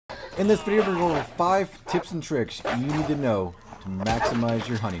In this video, we're going to go over 5 tips and tricks you need to know to maximize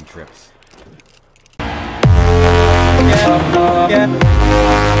your hunting trips.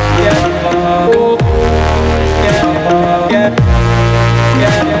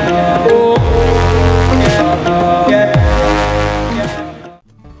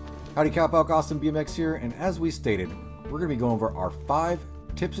 Howdy Cowpoke, AustinBMX here, and as we stated, we're going to be going over our 5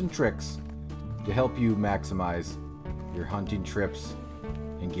 tips and tricks to help you maximize your hunting trips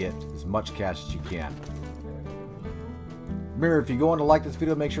and get as much cash as you can. Remember, if you go on to like this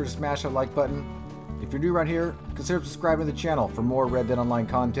video, make sure to smash that like button. If you're new around here, consider subscribing to the channel for more Red Dead Online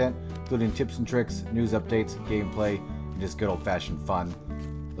content, including tips and tricks, news updates, gameplay, and just good old-fashioned fun.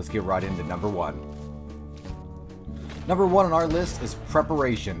 Let's get right into number 1. Number 1 on our list is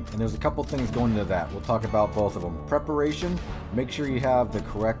preparation, and there's a couple things going into that. We'll talk about both of them. Preparation, make sure you have the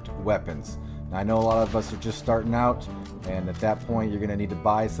correct weapons. Now, I know a lot of us are just starting out, and at that point you're going to need to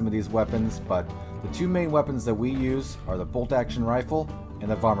buy some of these weapons, but the 2 main weapons that we use are the bolt-action rifle and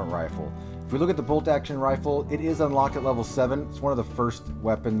the varmint rifle. If we look at the bolt-action rifle, it is unlocked at level 7. It's one of the first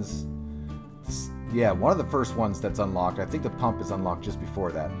weapons, one of the first ones that's unlocked. I think the pump is unlocked just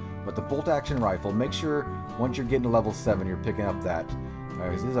before that. But the bolt-action rifle, make sure once you're getting to level 7, you're picking up that.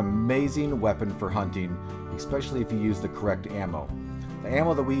 This is an amazing weapon for hunting, especially if you use the correct ammo. The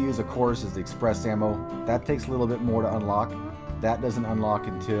ammo that we use, of course, is the express ammo. That takes a little bit more to unlock. That doesn't unlock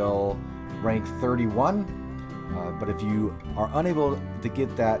until rank 31. But if you are unable to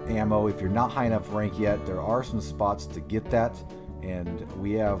get that ammo, if you're not high enough rank yet, there are some spots to get that. And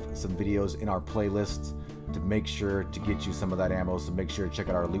we have some videos in our playlists to make sure to get you some of that ammo, so make sure to check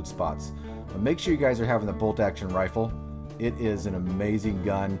out our loot spots. But make sure you guys are having the bolt-action rifle. It is an amazing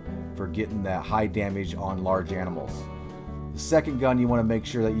gun for getting that high damage on large animals. The second gun you want to make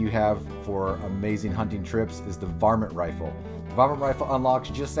sure that you have for amazing hunting trips is the varmint rifle. The varmint rifle unlocks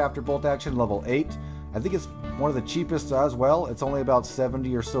just after bolt action, level 8. I think it's one of the cheapest as well. It's only about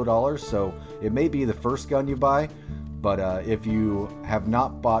 $70 or so, so it may be the first gun you buy. But if you have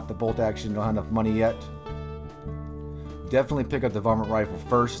not bought the bolt action, don't have enough money yet, definitely pick up the varmint rifle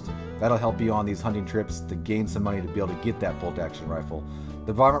first. That'll help you on these hunting trips to gain some money to be able to get that bolt action rifle.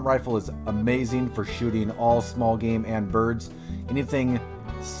 The varmint rifle is amazing for shooting all small game and birds. Anything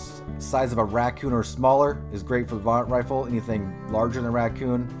size of a raccoon or smaller is great for the varmint rifle. Anything larger than a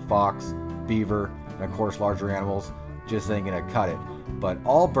raccoon, fox, beaver, and of course larger animals, just ain't gonna cut it. But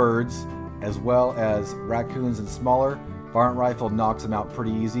all birds, as well as raccoons and smaller, varmint rifle knocks them out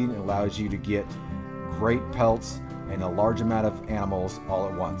pretty easy and allows you to get great pelts and a large amount of animals all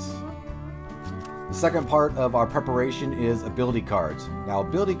at once. The second part of our preparation is ability cards. Now,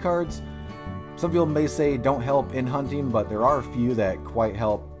 ability cards, some people may say don't help in hunting, but there are a few that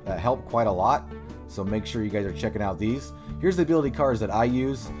help quite a lot. So make sure you guys are checking out these. Here's the ability cards that I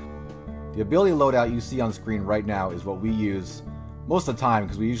use. The ability loadout you see on screen right now is what we use most of the time,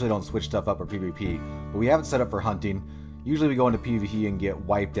 because we usually don't switch stuff up for PvP, but we have it set up for hunting. Usually we go into PvP and get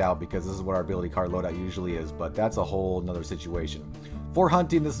wiped out because this is what our ability card loadout usually is, but that's a whole nother situation. For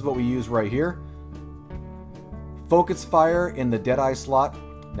hunting, this is what we use right here. Focus fire in the Deadeye slot.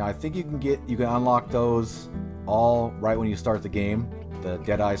 Now I think you can unlock those all right when you start the game, the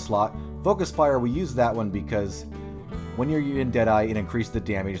Deadeye slot. Focus fire, we use that one because when you're in Deadeye, it increases the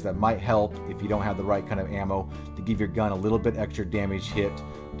damage. That might help if you don't have the right kind of ammo to give your gun a little bit extra damage hit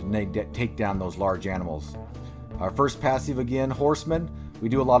to take down those large animals. Our first passive again, Horseman. We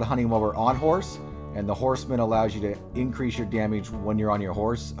do a lot of hunting while we're on horse, and the Horseman allows you to increase your damage when you're on your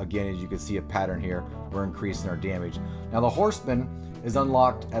horse. Again, as you can see a pattern here, we're increasing our damage. Now the Horseman is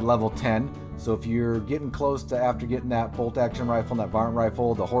unlocked at level 10, so if you're getting close to after getting that bolt action rifle and that varmint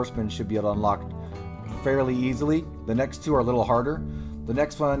rifle, the Horseman should be able to unlock fairly easily. The next 2 are a little harder. The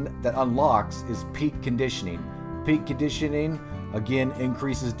next one that unlocks is peak conditioning. Peak conditioning again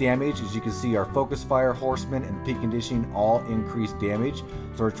increases damage. As you can see, our focus fire, Horseman, and peak conditioning all increase damage.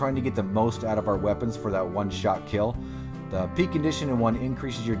 So we're trying to get the most out of our weapons for that one-shot kill. The peak conditioning one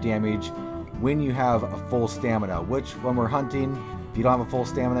increases your damage when you have a full stamina, which when we're hunting, if you don't have a full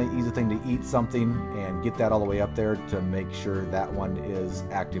stamina, easy thing to eat something and get that all the way up there to make sure that one is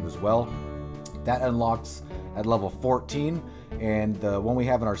active as well. That unlocks at level 14, and the one we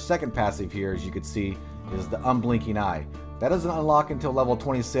have in our second passive here, as you can see, is the unblinking eye. That doesn't unlock until level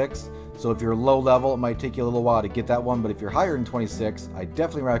 26, so if you're low level, it might take you a little while to get that one, but if you're higher than 26, I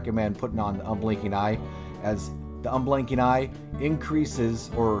definitely recommend putting on the unblinking eye, as the unblinking eye increases,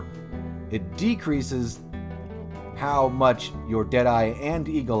 or it decreases how much your Deadeye and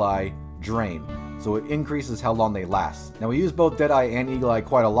Eagle Eye drain. So it increases how long they last. Now we use both Deadeye and Eagle Eye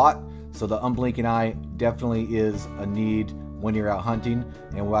quite a lot, so the unblinking eye definitely is a need when you're out hunting,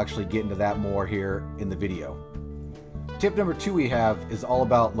 and we'll actually get into that more here in the video. Tip number 2 we have is all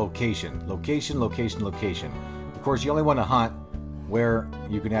about location. Location, location, location. Of course, you only want to hunt where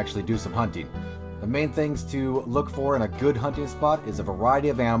you can actually do some hunting. The main things to look for in a good hunting spot is a variety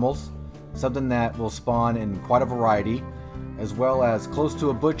of animals, something that will spawn in quite a variety, as well as close to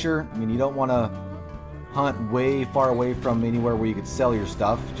a butcher. I mean, you don't want to hunt way far away from anywhere where you could sell your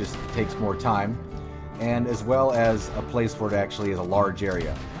stuff, it just takes more time, and as well as a place where it actually is a large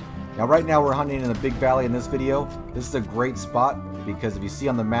area. Now right now we're hunting in a big valley in this video. This is a great spot because if you see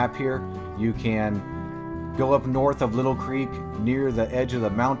on the map here, you can go up north of Little Creek near the edge of the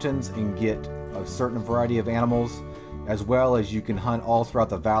mountains and get a certain variety of animals, as well as you can hunt all throughout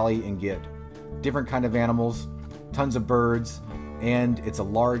the valley and get different kind of animals, tons of birds, and it's a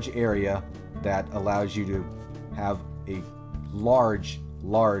large area that allows you to have a large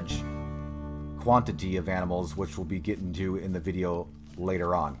quantity of animals, which we'll be getting to in the video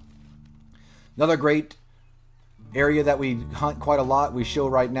later on. Another great area that we hunt quite a lot, we show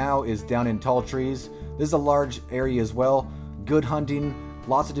right now, is down in Tall Trees. This is a large area as well. Good hunting,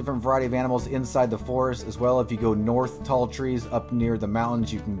 lots of different variety of animals inside the forest as well. If you go north Tall Trees up near the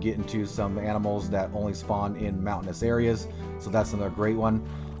mountains, you can get into some animals that only spawn in mountainous areas, so that's another great one.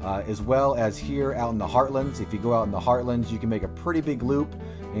 As well as here out in the heartlands. If you go out in the heartlands, you can make a pretty big loop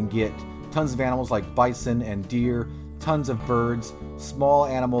and get tons of animals like bison and deer, tons of birds, small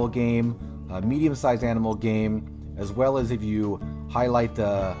animal game, medium-sized animal game, as well as if you highlight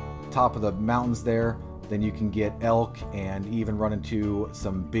the top of the mountains there, then you can get elk and even run into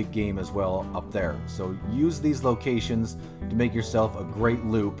some big game as well up there. So use these locations to make yourself a great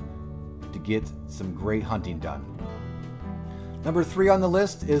loop to get some great hunting done. Number 3 on the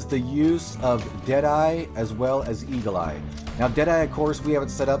list is the use of Deadeye as well as Eagle Eye. Now Deadeye, of course, we have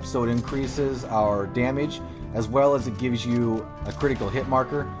it set up so it increases our damage as well as it gives you a critical hit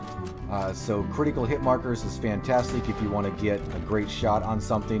marker. So critical hit markers is fantastic if you want to get a great shot on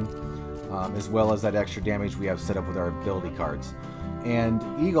something, as well as that extra damage we have set up with our ability cards. And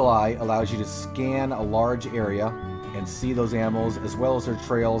Eagle Eye allows you to scan a large area and see those animals as well as their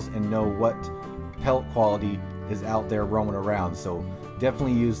trails and know what pelt quality is out there roaming around. So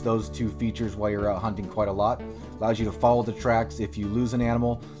definitely use those 2 features while you're out hunting quite a lot. Allows you to follow the tracks if you lose an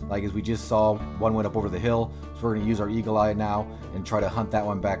animal, like as we just saw, one went up over the hill, so we're going to use our Eagle Eye now and try to hunt that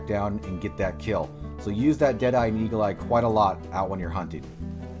one back down and get that kill. So use that Deadeye and Eagle Eye quite a lot out when you're hunting.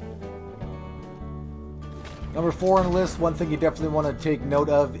 Number 4 on the list, one thing you definitely want to take note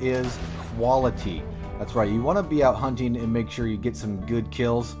of is quality. That's right, you want to be out hunting and make sure you get some good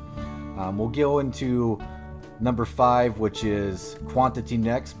kills. We'll go into number 5, which is quantity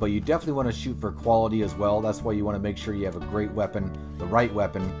next, but you definitely want to shoot for quality as well. That's why you want to make sure you have a great weapon, the right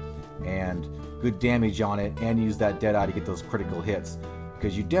weapon, and good damage on it, and use that Deadeye to get those critical hits.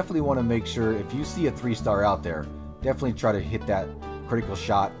 Because you definitely want to make sure if you see a 3-star out there, definitely try to hit that critical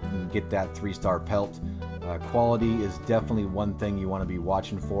shot and get that 3-star pelt. Quality is definitely one thing you want to be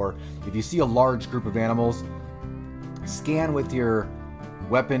watching for. If you see a large group of animals, scan with your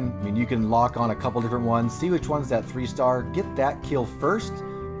weapon. I mean, you can lock on a couple different ones, see which one's that 3-star, get that kill first,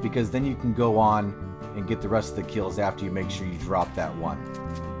 because then you can go on and get the rest of the kills after you make sure you drop that one.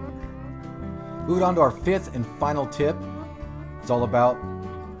 Moving on to our 5th and final tip, it's all about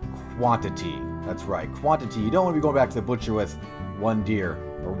quantity. That's right, quantity. You don't want to be going back to the butcher with 1 deer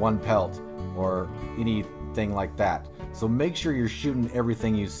or 1 pelt or anything like that. So make sure you're shooting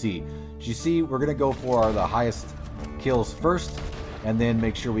everything you see. As you see, we're going to go for the highest kills first, and then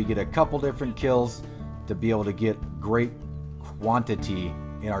make sure we get a couple different kills to be able to get great quantity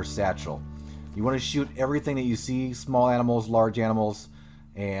in our satchel. You want to shoot everything that you see, small animals, large animals,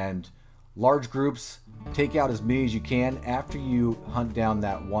 and large groups. Take out as many as you can after you hunt down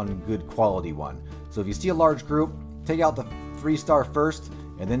that one good quality one. So if you see a large group, take out the 3-star first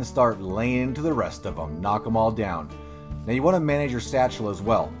and then start laying into the rest of them. Knock them all down. Now you want to manage your satchel as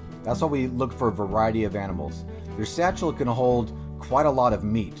well. That's why we look for a variety of animals. Your satchel can hold quite a lot of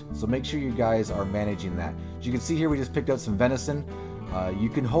meat, so make sure you guys are managing that. As you can see here, we just picked up some venison. You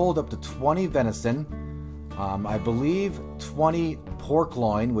can hold up to 20 venison, I believe 20 pork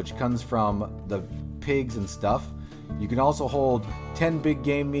loin, which comes from the pigs and stuff. You can also hold 10 big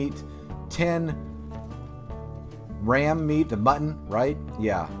game meat, 10 ram meat, the mutton, right?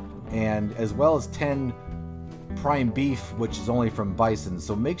 Yeah, and as well as 10 prime beef, which is only from bison.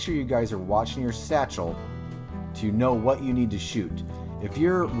 So make sure you guys are watching your satchel to know what you need to shoot. If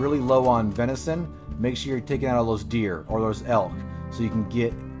you're really low on venison, make sure you're taking out all those deer or those elk so you can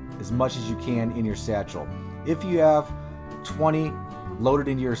get as much as you can in your satchel. If you have 20 loaded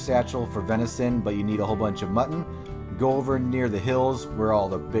into your satchel for venison but you need a whole bunch of mutton, Go over near the hills where all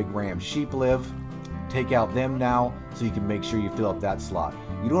the big ram sheep live. Take out them now so you can make sure you fill up that slot.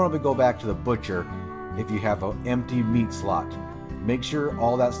 You don't want to go back to the butcher if you have an empty meat slot. Make sure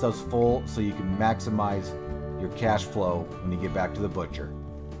all that stuff's full so you can maximize your cash flow when you get back to the butcher.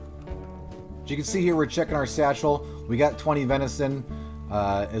 As you can see here, we're checking our satchel. We got 20 venison,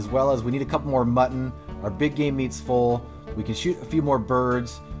 as well as we need a couple more mutton. Our big game meat's full. We can shoot a few more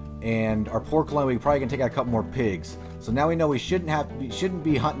birds, and our pork loin, we probably can take out a couple more pigs. So now we know we shouldn't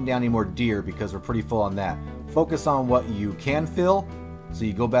be hunting down any more deer because we're pretty full on that. Focus on what you can fill, so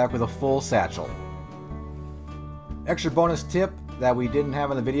you go back with a full satchel. Extra bonus tip that we didn't have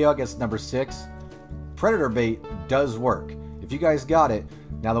in the video, I guess number 6. Predator bait does work. If you guys got it,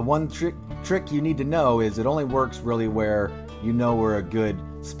 now the one trick you need to know is it only works really where you know where a good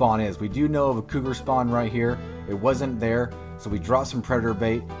spawn is. We do know of a cougar spawn right here. It wasn't there, so we dropped some predator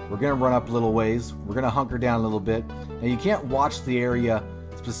bait. We're gonna run up a little ways. We're gonna hunker down a little bit. Now you can't watch the area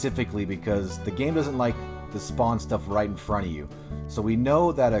specifically because the game doesn't like to spawn stuff right in front of you. So we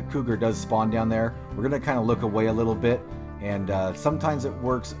know that a cougar does spawn down there. We're gonna kind of look away a little bit, and sometimes it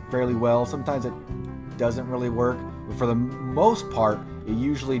works fairly well, sometimes it doesn't really work, but for the most part it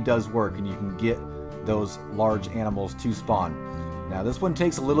usually does work, and you can get those large animals to spawn. Now this one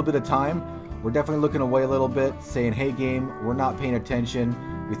takes a little bit of time. We're definitely looking away a little bit, saying, hey game, we're not paying attention.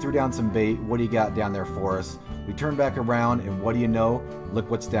 We threw down some bait. What do you got down there for us? We turn back around, and what do you know?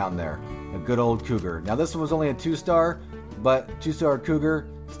 Look what's down there. A good old cougar. Now this one was only a 2-star, but 2-star cougar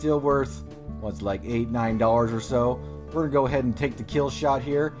still worth, what's like $8-9 or so. We're gonna go ahead and take the kill shot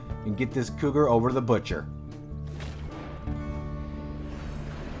here and get this cougar over to the butcher.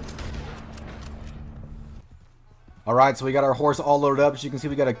 Alright, so we got our horse all loaded up. As you can see,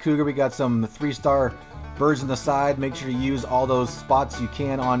 we got a cougar, we got some 3-star birds on the side. Make sure to use all those spots you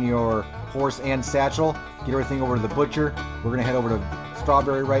can on your horse and satchel. Get everything over to the butcher. We're gonna head over to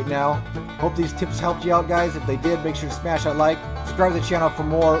Strawberry right now. Hope these tips helped you out, guys. If they did, make sure to smash that like. Subscribe to the channel for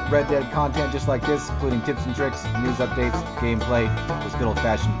more Red Dead content just like this, including tips and tricks, news updates, gameplay, just good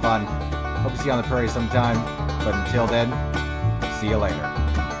old-fashioned fun. Hope to see you on the prairie sometime, but until then, see you later.